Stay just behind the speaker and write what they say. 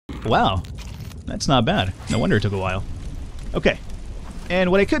Wow, that's not bad. No wonder it took a while. Okay, and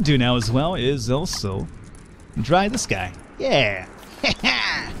what I could do now as well is also dry this guy. Yeah!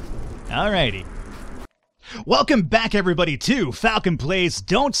 Alrighty. Welcome back, everybody, to Falcon Plays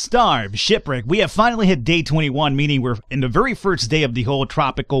Don't Starve Shipwrecked. We have finally hit day 21, meaning we're in the very first day of the whole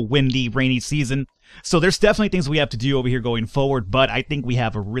tropical, windy, rainy season. So there's definitely things we have to do over here going forward, but I think we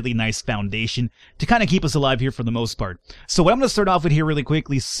have a really nice foundation to kind of keep us alive here for the most part. So what I'm going to start off with here really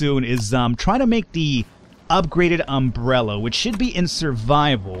quickly soon is trying to make the upgraded umbrella, which should be in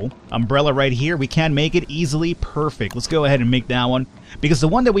survival. Umbrella right here, we can make it easily. Perfect. Let's go ahead and make that one, because the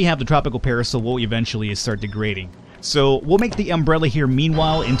one that we have, the tropical parasol, will eventually start degrading. So we'll make the umbrella here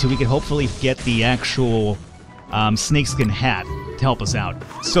meanwhile until we can hopefully get the actual snakeskin hat to help us out.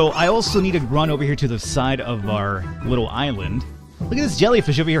 So I also need to run over here to the side of our little island. Look at this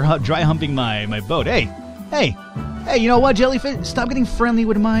jellyfish over here dry humping my boat. Hey, you know what, jellyfish? Stop getting friendly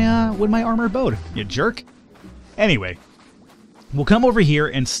with my armored boat, you jerk. Anyway, we'll come over here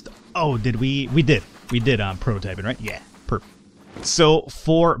and oh, did we did prototyping, right? Yeah, perfect. So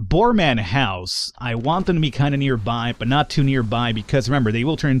for Boreman House, I want them to be kind of nearby, but not too nearby, because remember, they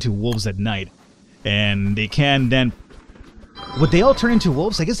will turn into wolves at night. And they can then... Would they all turn into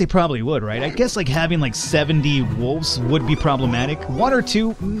wolves? I guess they probably would, right? I guess like having like 70 wolves would be problematic. One or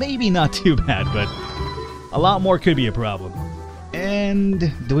two, maybe not too bad, but a lot more could be a problem.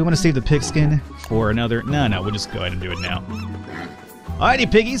 And do we want to save the pigskin for another? No, we'll just go ahead and do it now. Alrighty,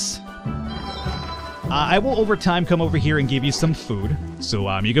 piggies. I will over time come over here and give you some food,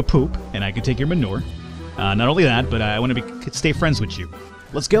 so you can poop and I can take your manure. Not only that, but I want to stay friends with you.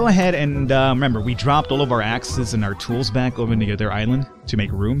 Let's go ahead and remember, we dropped all of our axes and our tools back over to the other island to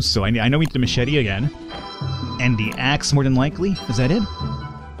make rooms, so I know we need the machete again. And the axe, more than likely. Is that it?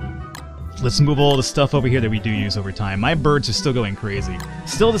 Let's move all the stuff over here that we do use over time. My birds are still going crazy.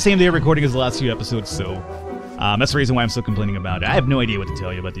 Still the same day of recording as the last few episodes, so that's the reason why I'm still complaining about it. I have no idea what to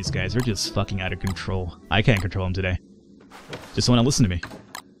tell you about these guys. They're just fucking out of control. I can't control them today. Just want to listen to me.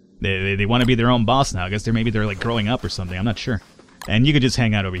 They want to be their own boss now. I guess maybe they're like growing up or something. I'm not sure. And you could just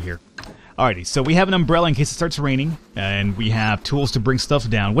hang out over here. Alrighty, so we have an umbrella in case it starts raining, and we have tools to bring stuff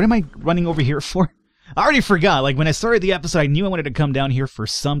down. What am I running over here for? I already forgot. Like, when I started the episode, I knew I wanted to come down here for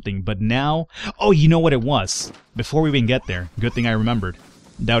something, but now... Oh, you know what it was. Before we even get there. Good thing I remembered.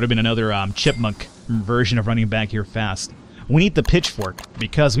 That would have been another chipmunk version of running back here fast. We need the pitchfork,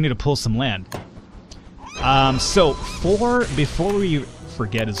 because we need to pull some land. So, before we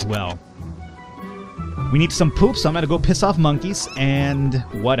forget as well... We need some poop, so I'm gonna go piss off monkeys, and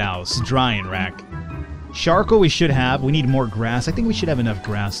what else? Drying rack. Charcoal we should have. We need more grass. I think we should have enough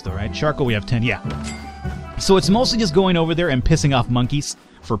grass though, right? Charcoal we have 10, yeah. So it's mostly just going over there and pissing off monkeys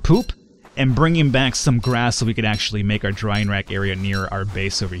for poop, and bringing back some grass so we could actually make our drying rack area near our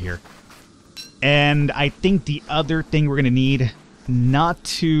base over here. And I think the other thing we're gonna need, not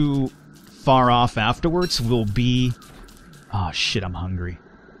too far off afterwards, will be... Oh shit, I'm hungry.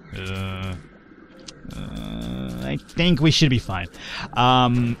 I think we should be fine.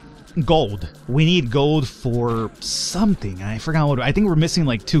 Gold. We need gold for something. I forgot what... I think we're missing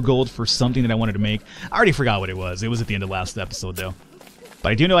like 2 gold for something that I wanted to make. I already forgot what it was. It was at the end of last episode, though.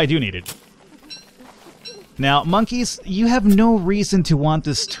 But I do know I do need it. Now, monkeys, you have no reason to want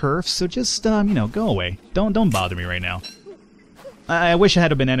this turf, so just, you know, go away. Don't bother me right now. I wish I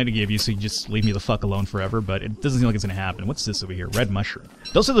had a banana to give you so you just leave me the fuck alone forever, but it doesn't seem like it's gonna happen. What's this over here? Red mushroom.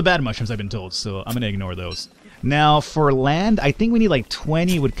 Those are the bad mushrooms I've been told, so I'm gonna ignore those. Now, for land, I think we need like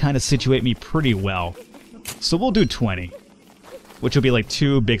 20 would kind of situate me pretty well. So we'll do 20. Which will be like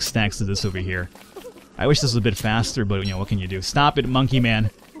 2 big stacks of this over here. I wish this was a bit faster, but you know, what can you do? Stop it, monkey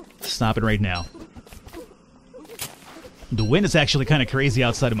man. Stop it right now. The wind is actually kind of crazy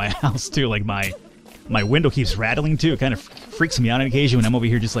outside of my house, too. Like, my window keeps rattling, too. It kind of freaks me out on occasion when I'm over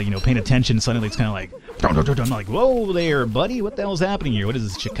here just, like, you know, paying attention. Suddenly it's kind of like... I'm like, whoa there, buddy. What the hell's happening here? What is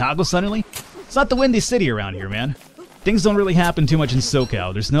this, Chicago suddenly? It's not the windy city around here, man. Things don't really happen too much in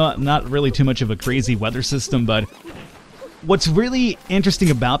SoCal. There's not really too much of a crazy weather system, but... What's really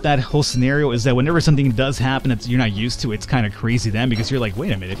interesting about that whole scenario is that whenever something does happen that you're not used to, it's kind of crazy then, because you're like,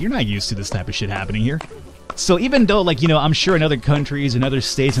 wait a minute, you're not used to this type of shit happening here. So even though, like, you know, I'm sure in other countries, in other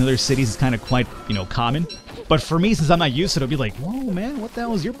states, in other cities, it's kind of quite, you know, common. But for me, since I'm not used to it, I'll be like, whoa, man, what the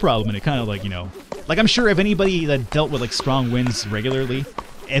hell is your problem? And it kind of like, you know, like I'm sure if anybody that dealt with, like, strong winds regularly,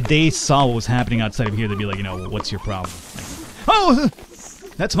 if they saw what was happening outside of here, they'd be like, you know, what's your problem? Like, oh,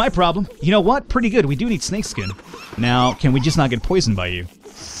 that's my problem. You know what? Pretty good. We do need snakeskin. Now, can we just not get poisoned by you?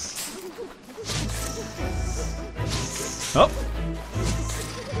 Oh.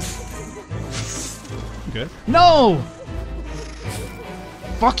 Good. No!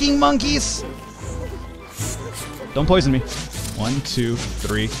 fucking monkeys! Don't poison me. 1, 2,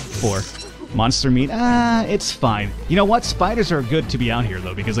 3, 4. Monster meat? It's fine. You know what? Spiders are good to be out here,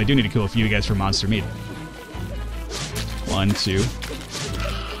 though, because I do need to kill a few of you guys for monster meat. 1, 2.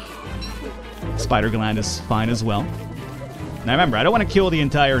 Spider gland is fine as well. Now remember, I don't want to kill the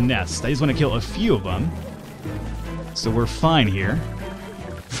entire nest. I just want to kill a few of them. So we're fine here.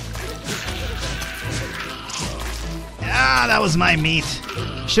 Ah, that was my meat.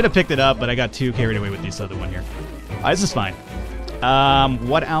 Should have picked it up, but I got too carried away with this other one here. This is fine.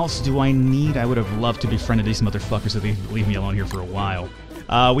 What else do I need? I would have loved to befriend these motherfuckers if they leave me alone here for a while.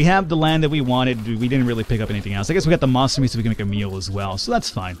 We have the land that we wanted. We didn't really pick up anything else. I guess we got the monster meat so we can make a meal as well, so that's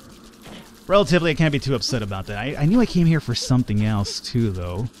fine. Relatively, I can't be too upset about that. I knew I came here for something else, too,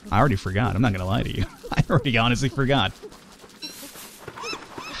 though. I already forgot. I'm not gonna lie to you. I already honestly forgot.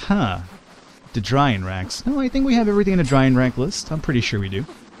 Huh. The drying racks. Oh, I think we have everything in the drying rack list. I'm pretty sure we do.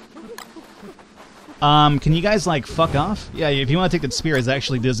 Can you guys, like, fuck off? Yeah, if you want to take that spear, it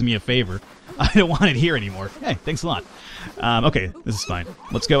actually does me a favor. I don't want it here anymore. Hey, thanks a lot. Okay, this is fine.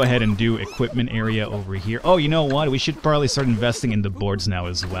 Let's go ahead and do equipment area over here. Oh, you know what? We should probably start investing in the boards now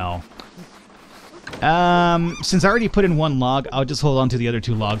as well. Since I already put in one log, I'll just hold on to the other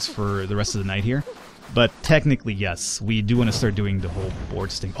 2 logs for the rest of the night here. But technically, yes, we do want to start doing the whole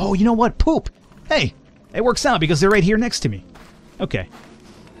boards thing. Oh, you know what? Poop! Hey, it works out because they're right here next to me. Okay.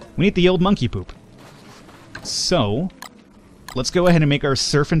 We need the old monkey poop. So, let's go ahead and make our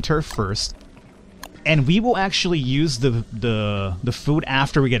surf and turf first. And we will actually use the food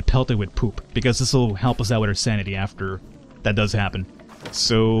after we get pelted with poop, because this will help us out with our sanity after that does happen.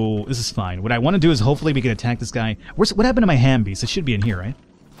 So, this is fine. What I want to do is hopefully we can attack this guy. What happened to my ham beast? It should be in here, right?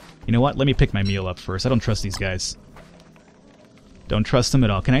 You know what? Let me pick my meal up first. I don't trust these guys. Don't trust them at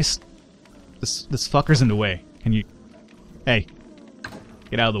all. Can I... This fucker's in the way. Can you... Hey.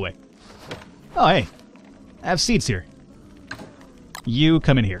 Get out of the way. Oh, hey. I have seeds here. You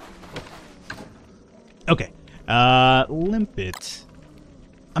come in here. Okay. Limpet.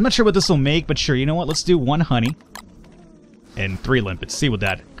 I'm not sure what this will make, but sure, you know what? Let's do 1 honey. And 3 limpets. See what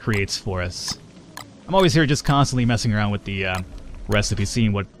that creates for us. I'm always here just constantly messing around with the recipe,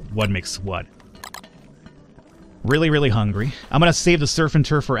 seeing what makes what. Really, really hungry. I'm gonna save the surf and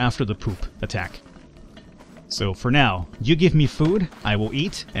turf for after the poop attack. So for now, you give me food, I will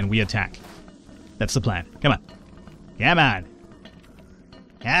eat, and we attack. That's the plan. Come on. Come on.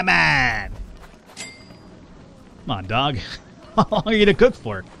 Come on. Come on, dog. How long are you gonna cook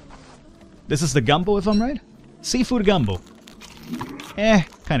for? This is the gumbo, if I'm right? Seafood gumbo.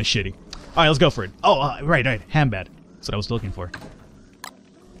 Kind of shitty. Alright, let's go for it. Oh, right. Hambad. That's what I was looking for.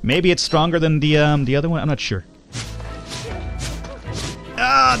 Maybe it's stronger than the other one? I'm not sure.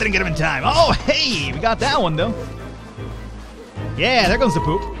 Ah, didn't get him in time. Oh, hey! We got that one, though. Yeah, there goes the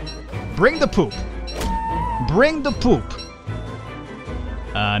poop. Bring the poop. Bring the poop.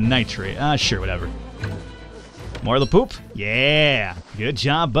 Nitrate. Sure, whatever. More of the poop? Yeah. Good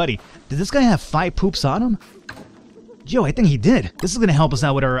job, buddy. Did this guy have 5 poops on him? Yo, I think he did. This is going to help us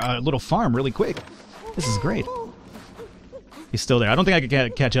out with our little farm really quick. This is great. He's still there. I don't think I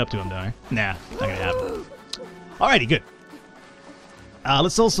could catch up to him, though. Right? Nah, not going to happen. Alrighty, good.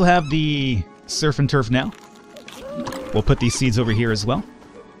 Let's also have the surf and turf now. We'll put these seeds over here as well.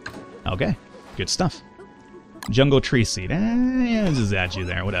 Okay, good stuff. Jungle tree seed. Yeah, this is at you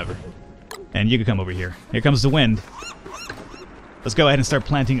there, whatever. And you can come over here. Here comes the wind. Let's go ahead and start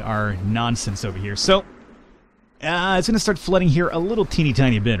planting our nonsense over here. So, it's going to start flooding here a little teeny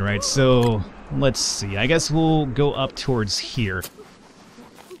tiny bit, right? So, let's see. I guess we'll go up towards here.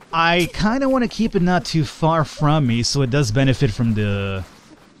 I kind of want to keep it not too far from me, so it does benefit from the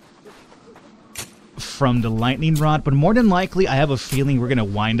lightning rod. But more than likely, I have a feeling we're going to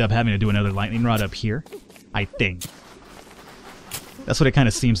wind up having to do another lightning rod up here. I think. That's what it kind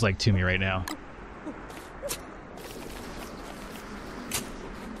of seems like to me right now.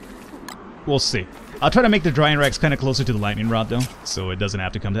 We'll see. I'll try to make the drying racks kind of closer to the lightning rod, though, so it doesn't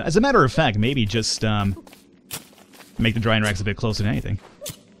have to come down. As a matter of fact, maybe just make the drying racks a bit closer to anything.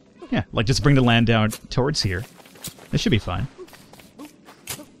 Yeah, like just bring the land down towards here. This should be fine.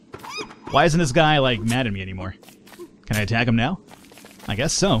 Why isn't this guy, like, mad at me anymore? Can I attack him now? I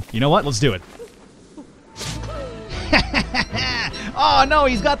guess so. You know what? Let's do it. Oh, no,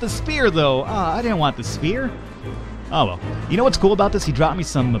 he's got the spear, though. Oh, I didn't want the spear. Oh, well. You know what's cool about this? He dropped me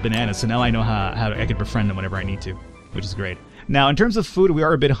some bananas, so now I know how I can befriend him whenever I need to, which is great. Now, in terms of food, we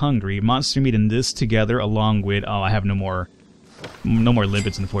are a bit hungry. Monster meat and this together, along with... Oh, I have no more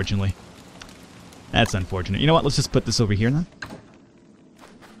limpets, unfortunately. That's unfortunate. You know what? Let's just put this over here, then.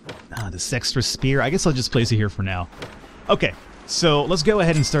 This extra spear. I guess I'll just place it here for now. Okay. So let's go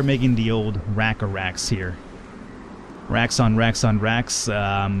ahead and start making the old rack of racks here. Racks on racks on racks.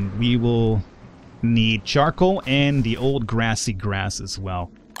 We will need charcoal and the old grassy grass as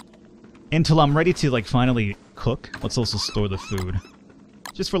well. Until I'm ready to like finally cook, let's also store the food.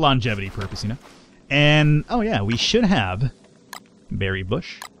 Just for longevity purpose, you know? And, oh yeah, we should have berry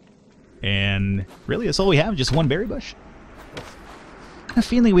bush. And really, that's all we have? Just one berry bush? I have a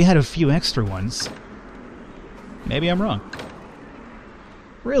feeling we had a few extra ones. Maybe I'm wrong.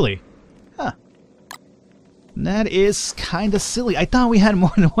 Really? Huh. That is kinda silly. I thought we had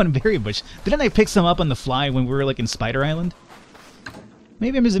more than one berry bush. Didn't I pick some up on the fly when we were like in Spider Island?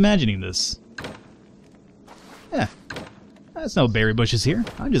 Maybe I'm just imagining this. Yeah. There's no berry bushes here.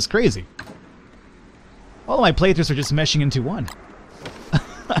 I'm just crazy. All of my playthroughs are just meshing into one.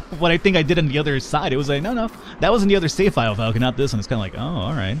 What I think I did on the other side, it was like, no, that was in the other save file, Falcon, not this one. It's kind of like, oh,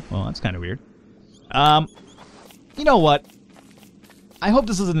 alright. Well, that's kind of weird. You know what? I hope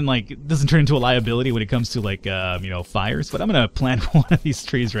this doesn't turn into a liability when it comes to, like, you know, fires, but I'm gonna plant one of these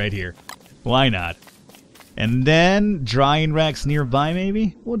trees right here. Why not? And then, drying racks nearby,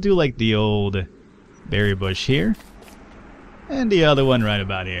 maybe? We'll do, like, the old berry bush here. And the other one right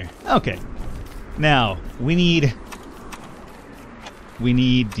about here. Okay. Now, we need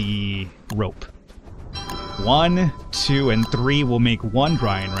the rope. 1, 2, and 3 will make one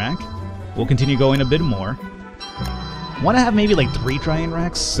drying rack. We'll continue going a bit more. Want to have maybe like 3 drying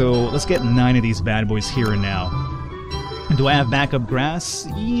racks, so let's get 9 of these bad boys here and now. And do I have backup grass?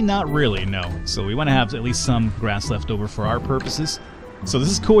 Not really, no. So we want to have at least some grass left over for our purposes. So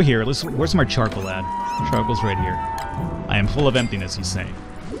this is cool here. Where's my charcoal at? Charcoal's right here. I am full of emptiness, he's saying.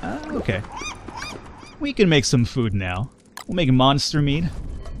 Okay. We can make some food now. We'll make monster meat.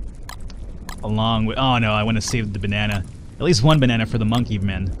 Along with... Oh no, I want to save the banana. At least one banana for the monkey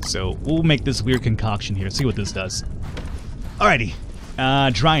men. So we'll make this weird concoction here. See what this does. Alrighty.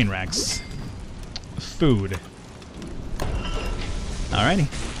 Drying racks. Food. Alrighty.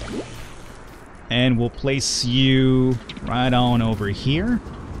 And we'll place you right on over here.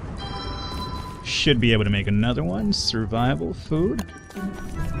 Should be able to make another one. Survival food.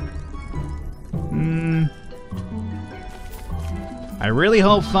 I really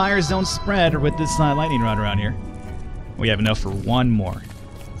hope fires don't spread with this lightning rod around here. We have enough for one more.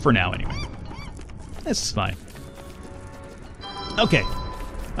 For now, anyway. This is fine. Okay.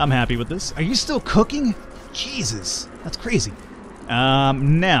 I'm happy with this. Are you still cooking? Jesus. That's crazy.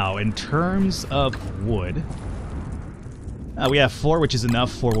 Now, in terms of wood... we have 4, which is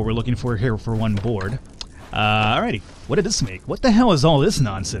enough for what we're looking for here for one board. Alrighty. What did this make? What the hell is all this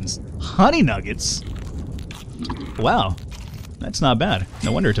nonsense? Honey nuggets? Wow. That's not bad.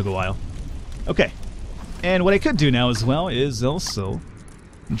 No wonder it took a while. Okay. And what I could do now as well is also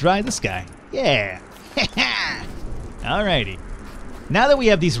dry this guy. Yeah! Alrighty. Now that we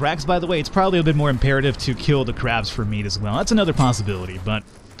have these racks, by the way, it's probably a bit more imperative to kill the crabs for meat as well. That's another possibility, but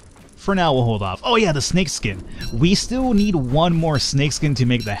for now we'll hold off. Oh yeah, the snake skin. We still need one more snake skin to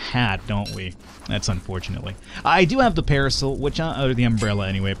make the hat, don't we? That's unfortunately. I do have the parasol, which or the umbrella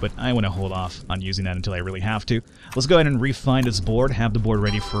anyway, but I want to hold off on using that until I really have to. Let's go ahead and refine this board, have the board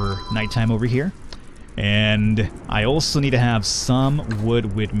ready for nighttime over here. And I also need to have some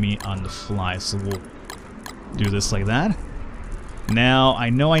wood with me on the fly, so we'll do this like that. Now, I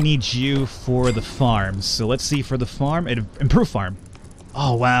know I need you for the farm, so let's see for the farm. Improve farm.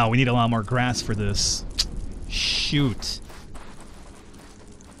 Oh wow, we need a lot more grass for this. Shoot.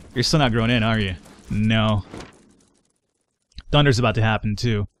 You're still not grown in, are you? No. Thunder's about to happen,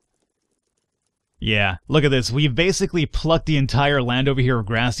 too. Yeah, look at this. We've basically plucked the entire land over here of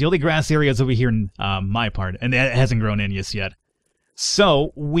grass. The only grass area is over here in my part, and it hasn't grown in just yet.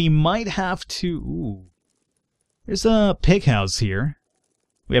 So, we might have to... Ooh. There's a pig house here.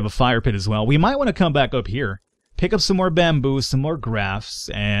 We have a fire pit as well. We might want to come back up here. Pick up some more bamboo, some more grass,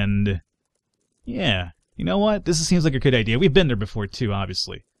 and... Yeah. You know what? This seems like a good idea. We've been there before, too,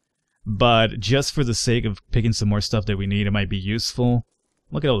 obviously. But just for the sake of picking some more stuff that we need, it might be useful.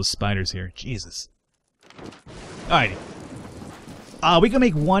 Look at all the spiders here. Jesus. Alrighty. We can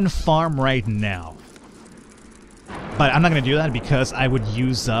make one farm right now. But I'm not going to do that because I would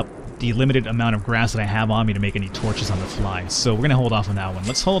use up the limited amount of grass that I have on me to make any torches on the fly. So we're going to hold off on that one.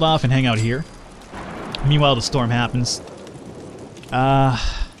 Let's hold off and hang out here. Meanwhile, the storm happens.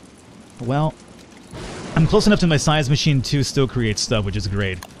 Well... I'm close enough to my science machine to still create stuff, which is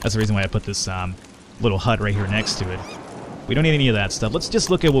great. That's the reason why I put this little hut right here next to it. We don't need any of that stuff. Let's just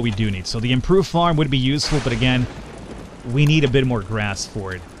look at what we do need. So the improved farm would be useful, but again, we need a bit more grass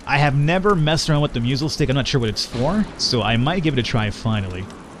for it. I have never messed around with the muesli stick. I'm not sure what it's for, so I might give it a try finally.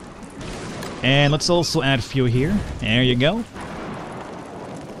 And let's also add fuel here. There you go.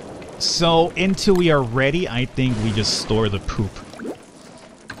 So, until we are ready, I think we just store the poop.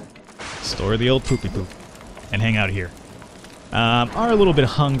 Store the old poopy poop. And hang out here. Are a little bit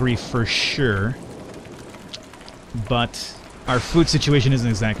hungry for sure. But our food situation isn't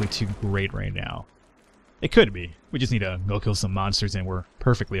exactly too great right now. It could be. We just need to go kill some monsters and we're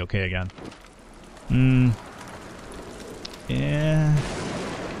perfectly okay again. Yeah.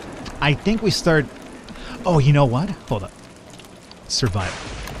 I think we start... Oh, you know what? Hold up. Survival.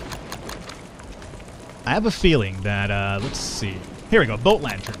 I have a feeling that, let's see. Here we go, boat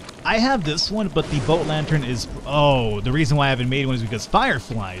lantern. I have this one, but the boat lantern is... Oh, the reason why I haven't made one is because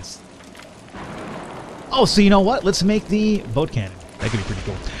fireflies. Oh, so you know what? Let's make the boat cannon. That could be pretty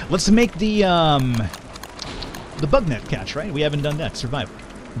cool. Let's make the bug net catch, right? We haven't done that. Survival.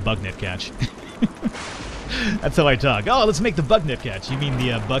 Bug net catch. That's how I talk. Oh, let's make the bug net catch. You mean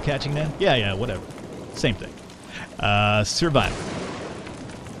the bug catching net? Yeah, whatever. Same thing. Survival.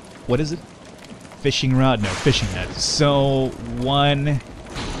 What is it? Fishing rod? No, fishing net. So, one...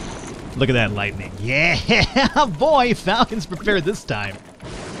 Look at that lightning. Yeah, boy, Falcon's prepared this time.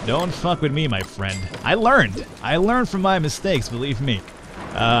 Don't fuck with me, my friend. I learned. I learned from my mistakes, believe me.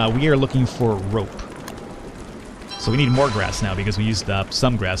 We are looking for rope. So we need more grass now because we used up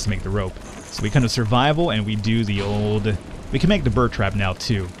some grass to make the rope. So we come to survival and we do the old... We can make the bird trap now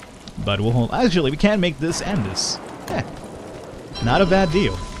too. But we'll hold... Actually, we can make this and this. Eh. Not a bad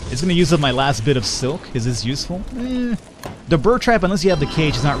deal. It's going to use up my last bit of silk. Is this useful? The bird trap, unless you have the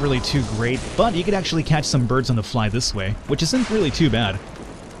cage, is not really too great. But you could actually catch some birds on the fly this way, which isn't really too bad.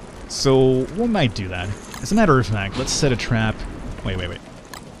 So we might do that. As a matter of fact, let's set a trap. Wait. Let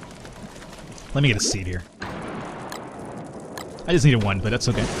me get a seed here. I just needed one, but that's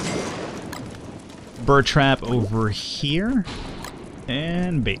okay. Bird trap over here.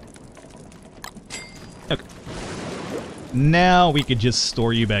 And bait. Okay. Now we could just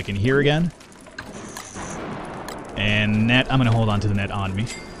store you back in here again. And net, I'm going to hold on to the net on me.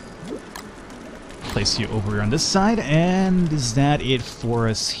 Place you over here on this side, and is that it for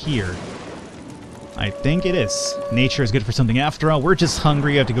us here? I think it is. Nature is good for something after all. We're just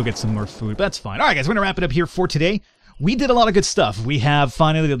hungry. I have to go get some more food, but that's fine. Alright guys, we're going to wrap it up here for today. We did a lot of good stuff. We have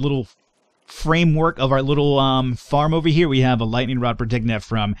finally the little framework of our little farm over here. We have a lightning rod protecting that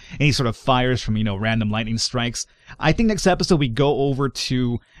from any sort of fires from, random lightning strikes. I think next episode we go over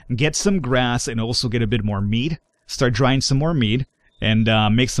to get some grass and also get a bit more meat. Start drying some more meat. And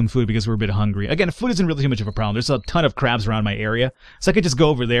make some food because we're a bit hungry. Again, food isn't really too much of a problem. There's a ton of crabs around my area. So I could just go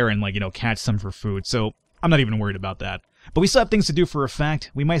over there and, catch some for food. So I'm not even worried about that. But we still have things to do for a fact.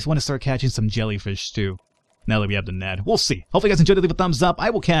 We might want to start catching some jellyfish too. Now that we have the net. We'll see. Hopefully you guys enjoyed it. Leave a thumbs up.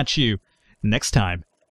 I will catch you next time.